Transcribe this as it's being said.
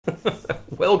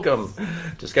Welcome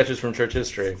to Sketches from Church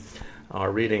History,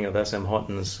 our reading of S.M.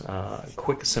 Houghton's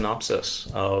quick synopsis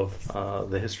of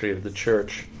the history of the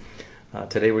Church.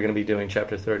 Today we're going to be doing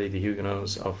Chapter 30, The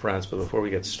Huguenots of France. But before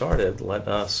we get started, let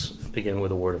us begin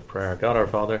with a word of prayer. God our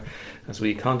Father, as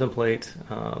we contemplate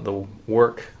the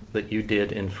work that you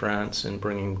did in France in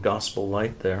bringing gospel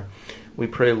light there, we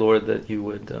pray, Lord, that you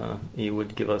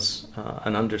would give us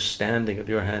an understanding of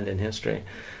your hand in history.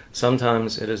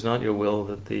 Sometimes it is not your will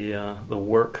that the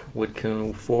work would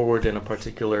come forward in a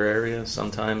particular area.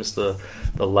 Sometimes the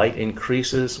light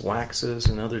increases, waxes,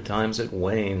 and other times it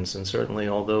wanes. And certainly,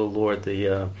 although, Lord,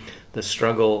 the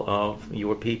struggle of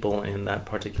your people in that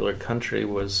particular country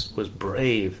was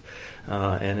brave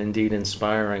and indeed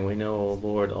inspiring, we know,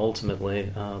 Lord,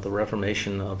 ultimately the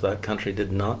Reformation of that country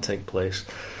did not take place.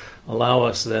 Allow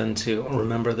us then to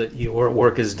remember that your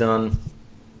work is done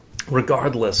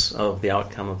regardless of the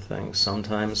outcome of things.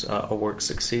 Sometimes a work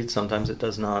succeeds, sometimes it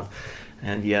does not,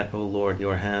 and yet, O Lord,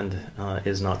 your hand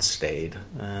is not stayed,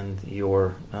 and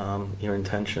your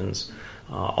intentions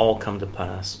all come to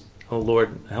pass. O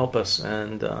Lord, help us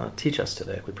and teach us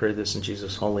today. We pray this in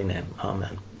Jesus' holy name.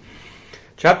 Amen.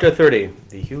 Chapter 30,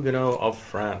 The Huguenots of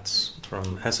France,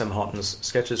 from S.M. Houghton's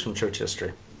Sketches from Church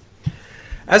History.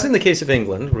 As in the case of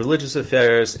England, religious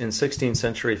affairs in 16th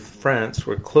century France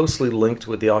were closely linked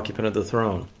with the occupant of the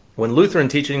throne. When Lutheran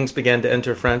teachings began to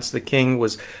enter France, the king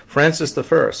was Francis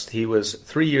I. He was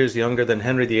 3 years younger than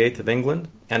Henry VIII of England,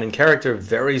 and in character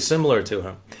very similar to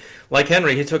him. Like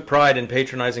Henry, he took pride in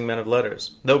patronizing men of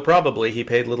letters, though probably he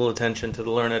paid little attention to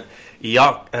the learned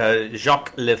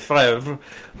Jacques Lefebvre,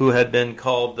 who had been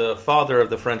called the father of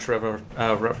the French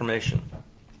Reformation.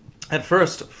 At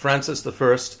first, Francis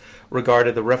I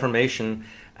regarded the Reformation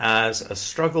as a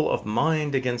struggle of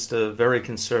mind against a very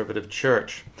conservative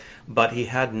church, but he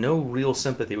had no real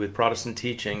sympathy with Protestant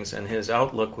teachings, and his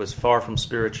outlook was far from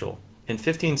spiritual. In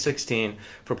 1516,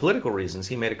 for political reasons,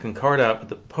 he made a concordat with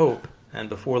the Pope, and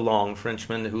before long,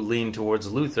 Frenchmen who leaned towards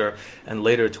Luther and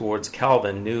later towards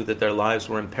Calvin knew that their lives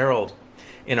were imperiled.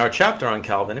 In our chapter on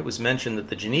Calvin, it was mentioned that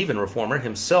the Genevan reformer,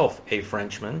 himself a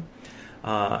Frenchman,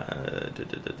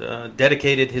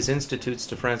 dedicated his institutes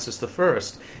to Francis I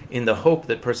in the hope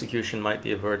that persecution might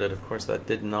be averted. Of course, that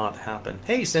did not happen.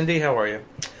 Hey, Cindy, how are you?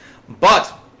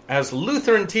 But as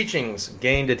Lutheran teachings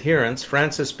gained adherents,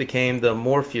 Francis became the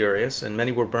more furious, and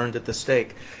many were burned at the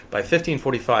stake. By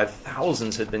 1545,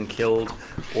 thousands had been killed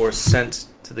or sent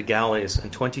to the galleys,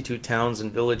 and 22 towns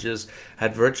and villages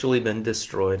had virtually been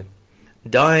destroyed.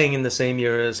 Dying in the same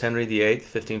year as Henry VIII,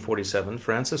 1547,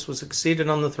 Francis was succeeded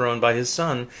on the throne by his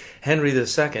son, Henry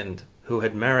II, who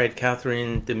had married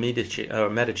Catherine de' Medici,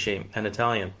 an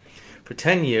Italian. For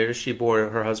 10 years she bore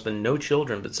her husband no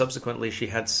children, but subsequently she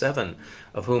had 7,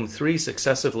 of whom 3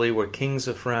 successively were kings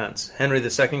of France. Henry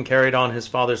II carried on his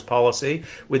father's policy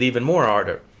with even more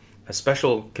ardor. A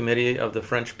special committee of the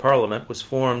French Parliament was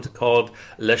formed called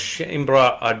La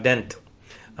Chambre Ardente,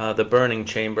 the burning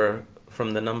chamber,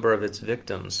 from the number of its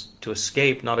victims. To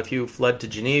escape, not a few fled to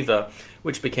Geneva,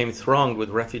 which became thronged with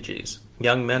refugees.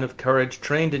 Young men of courage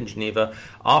trained in Geneva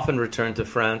often returned to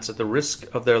France at the risk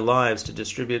of their lives to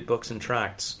distribute books and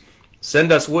tracts.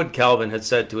 "Send us wood," Calvin had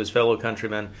said to his fellow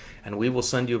countrymen, "and we will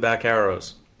send you back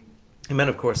arrows." He meant,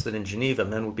 of course, that in Geneva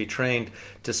men would be trained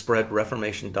to spread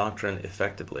Reformation doctrine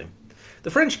effectively. The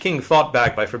French king fought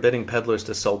back by forbidding peddlers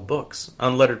to sell books.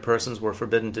 Unlettered persons were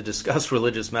forbidden to discuss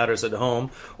religious matters at home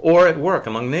or at work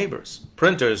among neighbors.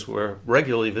 Printers were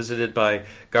regularly visited by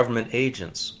government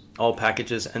agents. All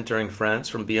packages entering France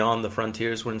from beyond the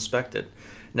frontiers were inspected.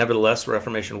 Nevertheless,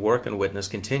 Reformation work and witness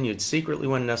continued secretly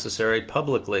when necessary,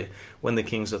 publicly when the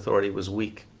king's authority was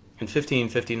weak. In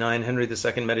 1559, Henry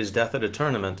II met his death at a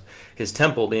tournament, his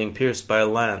temple being pierced by a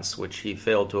lance, which he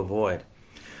failed to avoid.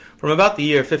 From about the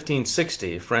year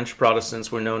 1560, French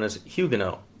Protestants were known as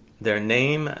Huguenots. Their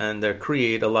name and their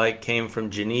creed alike came from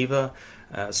Geneva.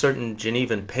 Certain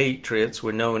Genevan patriots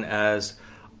were known as,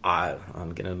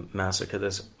 I'm going to massacre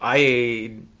this,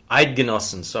 Eidgenossen,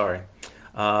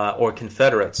 or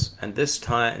Confederates, and this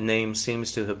name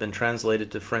seems to have been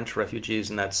translated to French refugees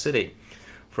in that city.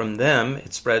 From them,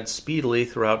 it spread speedily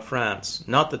throughout France.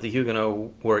 Not that the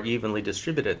Huguenots were evenly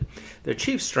distributed. Their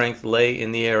chief strength lay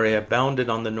in the area bounded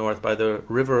on the north by the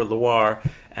river Loire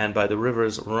and by the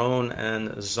rivers Rhône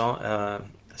and Saône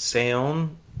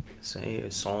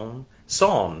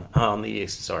on the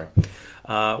east,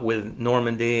 with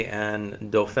Normandy and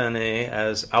Dauphine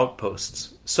as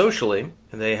outposts. Socially,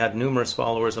 they had numerous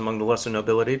followers among the lesser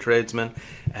nobility, tradesmen,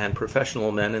 and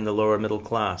professional men in the lower middle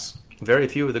class. Very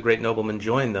few of the great noblemen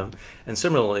joined them, and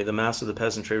similarly the mass of the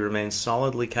peasantry remained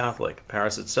solidly Catholic.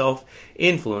 Paris itself,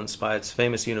 influenced by its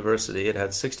famous university, it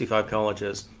had 65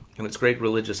 colleges, and its great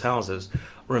religious houses,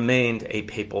 remained a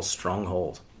papal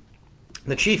stronghold.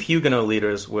 The chief Huguenot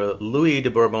leaders were Louis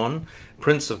de Bourbon,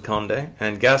 Prince of Condé,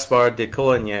 and Gaspard de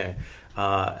Coligny,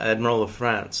 Admiral of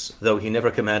France, though he never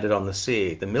commanded on the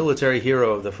sea, the military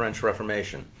hero of the French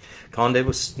Reformation. Condé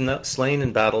was slain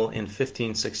in battle in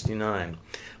 1569.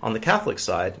 On the Catholic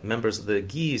side, members of the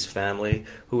Guise family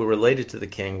who were related to the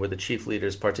king were the chief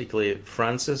leaders, particularly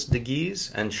Francis de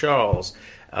Guise and Charles,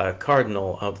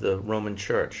 cardinal of the Roman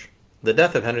Church. The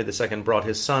death of Henry II brought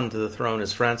his son to the throne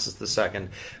as Francis II,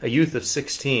 a youth of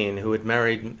 16 who had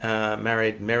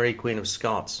married Mary, Queen of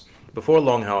Scots. Before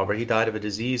long, however, he died of a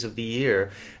disease of the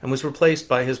ear and was replaced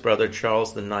by his brother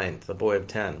Charles IX, a boy of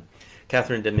 10.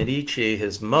 Catherine de' Medici,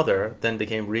 his mother, then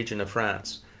became regent of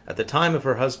France. At the time of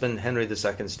her husband Henry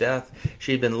II's death,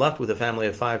 she had been left with a family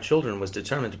of 5 children and was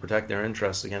determined to protect their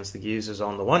interests against the Guises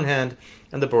on the one hand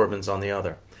and the Bourbons on the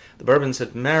other. The Bourbons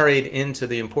had married into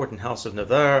the important House of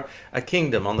Navarre, a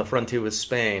kingdom on the frontier with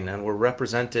Spain, and were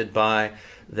represented by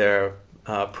their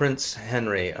Prince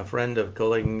Henry, a friend of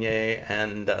Coligny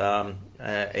and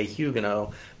a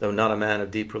Huguenot, though not a man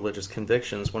of deep religious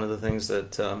convictions. One of the things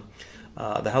that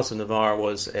the House of Navarre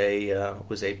was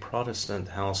a Protestant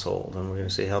household, and we're going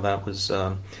to see how that was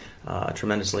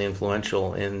tremendously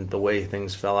influential in the way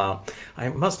things fell out. I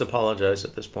must apologize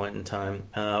at this point in time.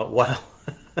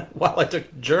 While I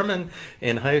took German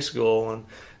in high school and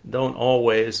don't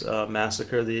always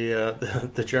massacre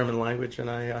the German language, and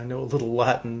I know a little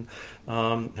Latin,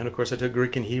 and of course I took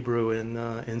Greek and Hebrew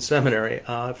in seminary.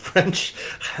 French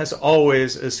has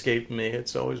always escaped me.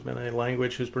 It's always been a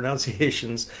language whose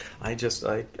pronunciations I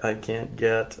can't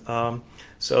get.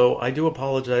 So I do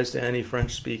apologize to any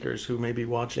French speakers who may be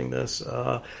watching this.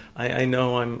 I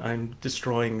know I'm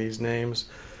destroying these names.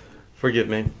 Forgive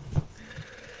me.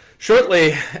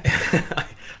 Shortly, I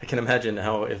can imagine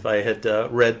how if I had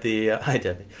read the hi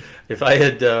Debbie, if I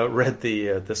had read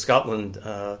the Scotland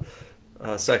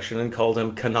section and called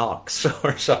him Canucks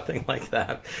or something like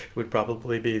that, it would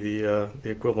probably be the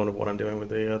equivalent of what I'm doing with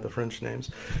the French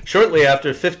names. Shortly after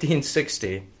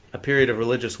 1560. A period of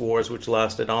religious wars which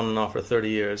lasted on and off for 30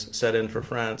 years set in for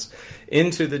France.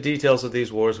 Into the details of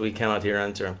these wars we cannot here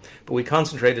enter, but we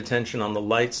concentrate attention on the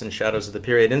lights and shadows of the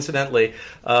period. Incidentally,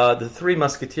 the Three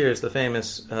Musketeers, the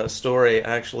famous story,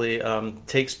 actually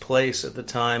takes place at the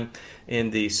time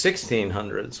in the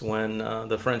 1600s when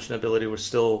the French nobility were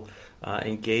still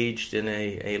engaged in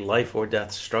a life or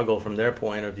death struggle from their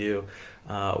point of view.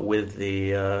 With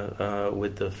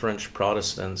the French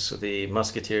Protestants. The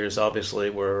Musketeers obviously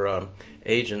were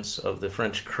agents of the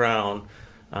French crown,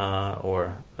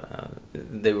 or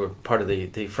they were part of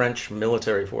the French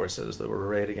military forces that were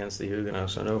arrayed against the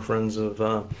Huguenots. So no friends of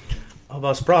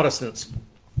us Protestants.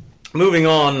 Moving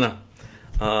on.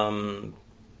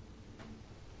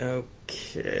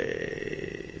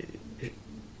 Okay,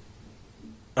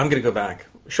 I'm going to go back.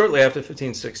 Shortly after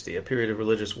 1560, a period of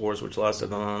religious wars which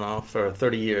lasted on and off for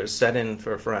 30 years set in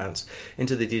for France.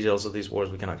 Into the details of these wars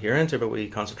we cannot here enter, but we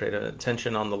concentrate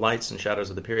attention on the lights and shadows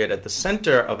of the period. At the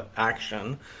center of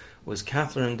action was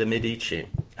Catherine de' Medici,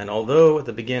 and although at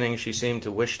the beginning she seemed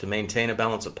to wish to maintain a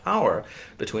balance of power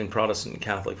between Protestant and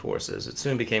Catholic forces, it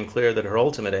soon became clear that her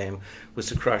ultimate aim was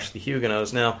to crush the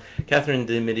Huguenots. Now, Catherine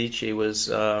de' Medici was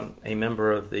a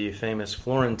member of the famous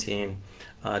Florentine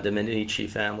de' Medici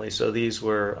family. So these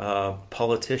were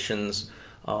politicians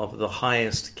of the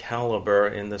highest caliber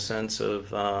in the sense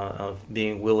of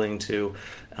being willing to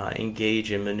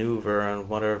engage in maneuver and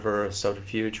whatever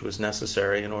subterfuge was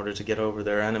necessary in order to get over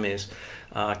their enemies.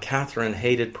 Catherine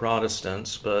hated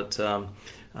Protestants, but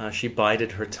she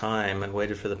bided her time and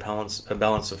waited for the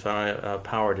balance of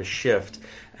power to shift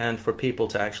and for people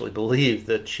to actually believe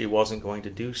that she wasn't going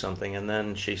to do something, and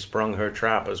then she sprung her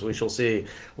trap, as we shall see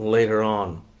later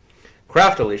on.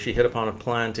 Craftily, she hit upon a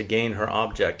plan to gain her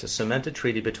object, to cement a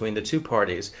treaty between the two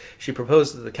parties. She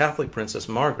proposed that the Catholic Princess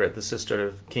Margaret, the sister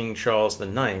of King Charles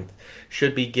IX,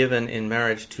 should be given in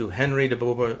marriage to Henry de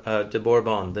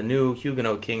Bourbon, the new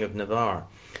Huguenot king of Navarre.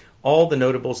 All the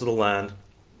notables of the land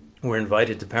were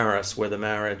invited to Paris, where the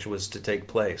marriage was to take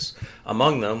place.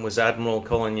 Among them was Admiral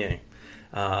Coligny.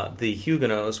 The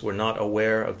Huguenots were not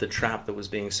aware of the trap that was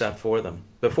being set for them.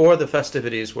 Before the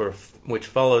festivities which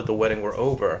followed the wedding were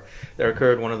over, there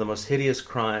occurred one of the most hideous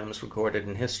crimes recorded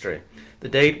in history. The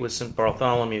date was St.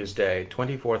 Bartholomew's Day,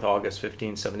 24th August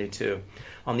 1572.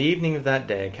 On the evening of that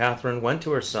day, Catherine went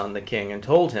to her son, the king, and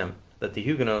told him that the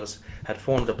Huguenots had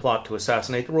formed a plot to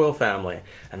assassinate the royal family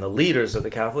and the leaders of the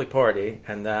Catholic party,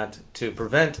 and that to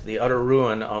prevent the utter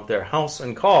ruin of their house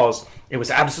and cause, it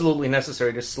was absolutely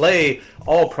necessary to slay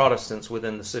all Protestants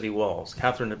within the city walls.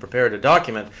 Catherine had prepared a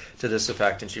document to this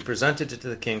effect, and she presented it to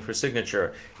the king for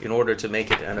signature in order to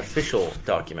make it an official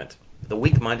document. The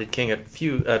weak-minded king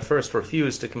at first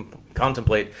refused to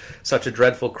contemplate such a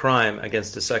dreadful crime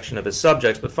against a section of his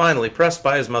subjects, but finally, pressed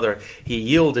by his mother, he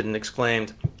yielded and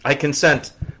exclaimed, "I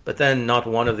consent, but then not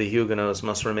one of the Huguenots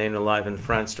must remain alive in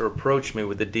France to reproach me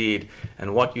with the deed,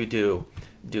 and what you do,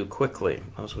 do quickly."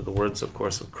 Those were the words, of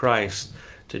course, of Christ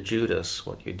to Judas.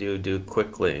 What you do, do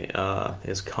quickly.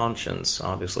 His conscience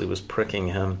obviously was pricking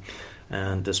him,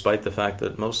 and despite the fact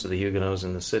that most of the Huguenots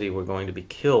in the city were going to be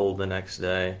killed the next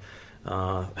day,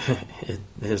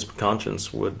 his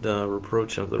conscience would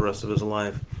reproach him for the rest of his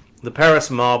life. The Paris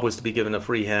mob was to be given a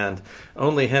free hand.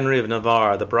 Only Henry of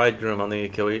Navarre, the bridegroom on the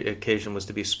occasion, was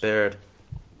to be spared.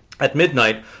 At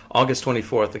midnight, August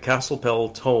 24th, the castle bell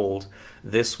tolled.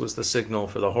 This was the signal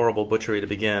for the horrible butchery to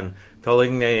begin.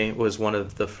 Coligny was one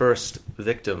of the first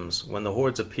victims. When the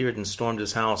hordes appeared and stormed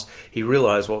his house, he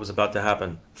realized what was about to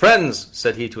happen. "Friends,"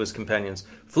 said he to his companions,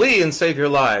 "flee and save your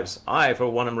lives. I, for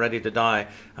one, am ready to die,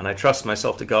 and I trust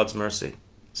myself to God's mercy."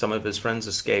 Some of his friends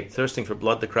escaped. Thirsting for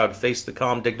blood, the crowd faced the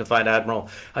calm, dignified admiral,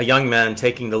 a young man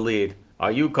taking the lead.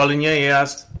 "Are you Coligny?" he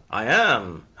asked. "I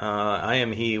am. I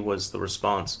am he," was the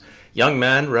response. "Young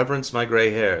man, reverence my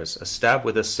gray hairs." A stab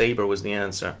with a saber was the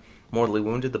answer. Mortally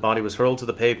wounded, the body was hurled to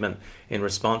the pavement in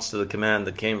response to the command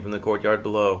that came from the courtyard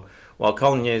below. While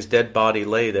Coligny's dead body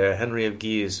lay there, Henry of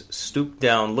Guise stooped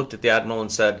down, looked at the admiral,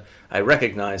 and said, "I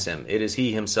recognize him. It is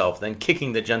he himself." Then,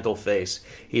 kicking the gentle face,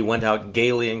 he went out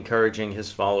gaily encouraging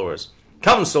his followers.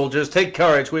 "Come, soldiers, take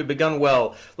courage. We have begun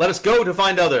well. Let us go to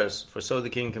find others, for so the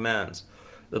king commands."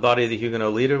 The body of the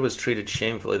Huguenot leader was treated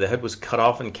shamefully. The head was cut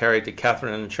off and carried to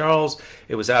Catherine and Charles.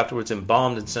 It was afterwards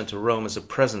embalmed and sent to Rome as a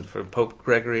present for Pope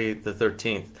Gregory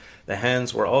XIII. The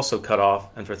hands were also cut off,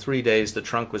 and for 3 days the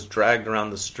trunk was dragged around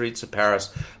the streets of Paris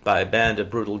by a band of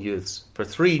brutal youths. For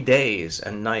 3 days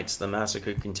and nights the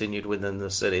massacre continued within the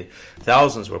city.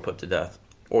 Thousands were put to death.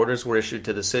 Orders were issued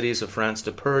to the cities of France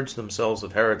to purge themselves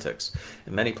of heretics.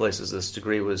 In many places this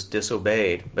decree was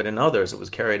disobeyed, but in others it was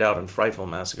carried out and frightful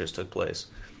massacres took place.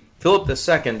 Philip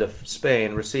II of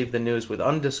Spain received the news with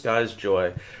undisguised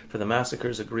joy, for the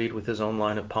massacres agreed with his own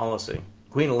line of policy.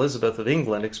 Queen Elizabeth of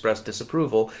England expressed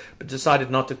disapproval, but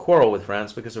decided not to quarrel with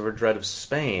France because of her dread of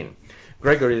Spain.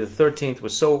 Gregory XIII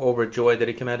was so overjoyed that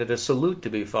he commanded a salute to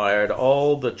be fired,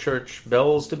 all the church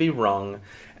bells to be rung,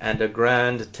 and a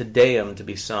grand Te Deum to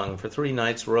be sung. For 3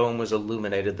 nights Rome was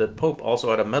illuminated. The Pope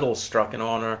also had a medal struck in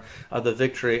honor of the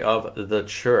victory of the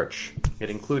Church.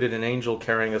 It included an angel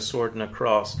carrying a sword and a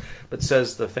cross, but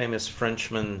says the famous French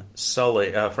statesman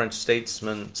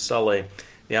Sully,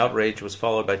 the outrage was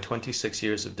followed by 26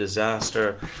 years of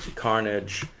disaster,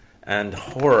 carnage, and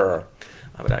horror.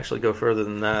 I would actually go further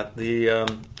than that. The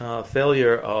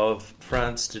failure of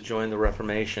France to join the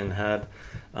Reformation had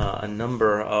a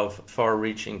number of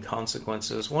far-reaching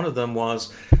consequences. One of them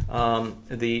was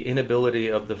the inability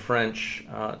of the French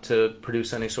to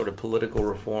produce any sort of political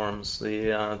reforms.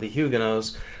 The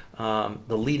Huguenots,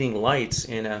 the leading lights,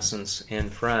 in essence, in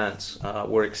France,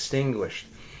 were extinguished.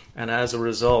 And as a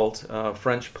result,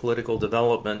 French political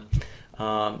development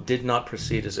did not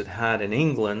proceed as it had in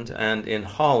England and in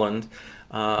Holland,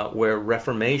 where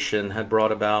Reformation had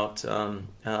brought about,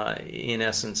 in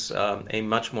essence, a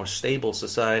much more stable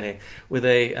society with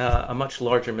a much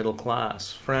larger middle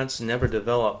class. France never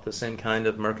developed the same kind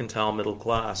of mercantile middle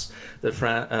class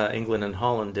that England and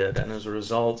Holland did, and as a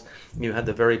result, you had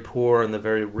the very poor and the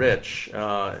very rich,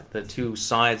 the two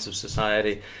sides of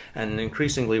society, and an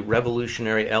increasingly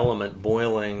revolutionary element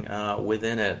boiling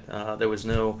within it. There was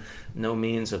no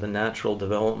means of a natural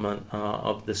development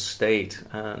of the state,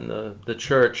 and the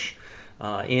church,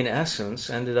 in essence,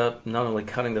 ended up not only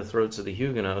cutting the throats of the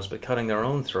Huguenots, but cutting their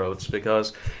own throats,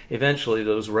 because eventually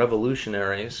those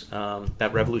revolutionaries,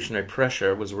 that revolutionary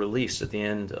pressure was released at the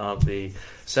end of the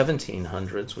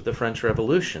 1700s with the French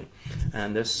Revolution.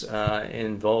 And this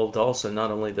involved also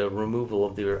not only the removal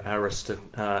of the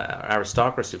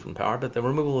aristocracy from power, but the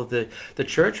removal of the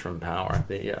church from power.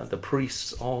 The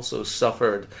priests also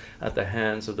suffered at the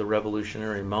hands of the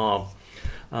revolutionary mob.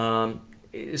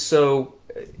 So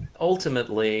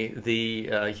ultimately,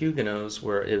 the Huguenots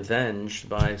were avenged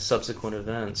by subsequent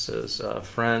events as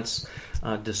France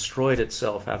destroyed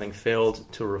itself, having failed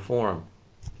to reform.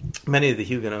 Many of the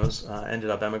Huguenots ended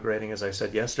up emigrating, as I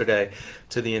said yesterday,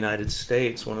 to the United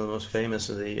States. One of the most famous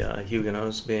of the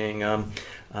Huguenots being a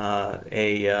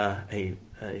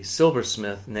a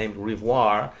silversmith named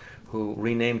Rivoire, who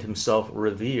renamed himself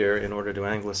Revere in order to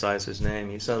anglicize his name.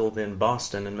 He settled in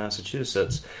Boston in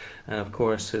Massachusetts. And of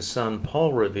course, his son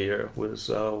Paul Revere was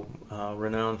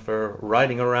renowned for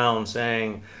riding around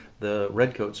saying, "The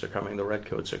redcoats are coming, the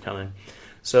redcoats are coming."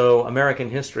 So American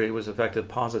history was affected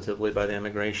positively by the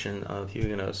immigration of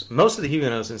Huguenots. Most of the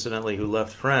Huguenots, incidentally, who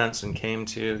left France and came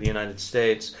to the United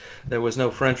States, there was no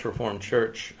French Reformed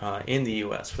Church in the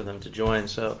U.S. for them to join,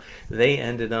 so they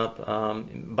ended up,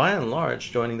 by and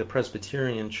large, joining the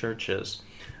Presbyterian churches.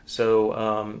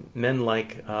 So men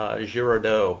like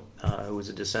Girardot, who was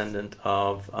a descendant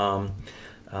of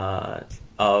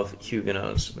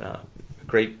Huguenots,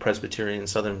 great Presbyterian,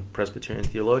 Southern Presbyterian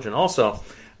theologian. Also,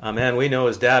 a man we know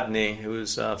as Dabney,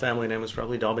 whose family name was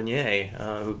probably Daubigny,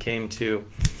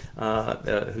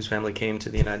 whose family came to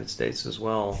the United States as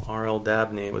well. R.L.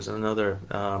 Dabney was another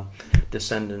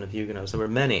descendant of Huguenots. There were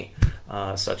many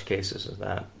such cases as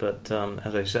that. But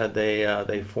as I said,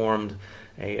 they formed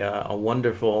a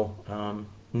wonderful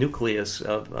nucleus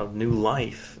of new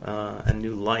life and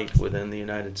new light within the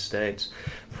United States.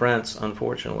 France,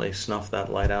 unfortunately, snuffed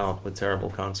that light out with terrible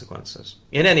consequences.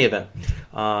 In any event,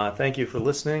 thank you for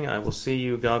listening. I will see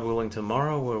you, God willing,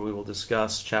 tomorrow, where we will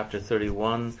discuss chapter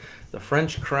 31, the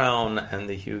French Crown and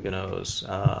the Huguenots,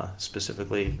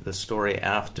 specifically the story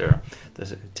after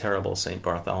the terrible St.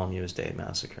 Bartholomew's Day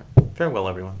massacre. Farewell,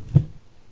 everyone.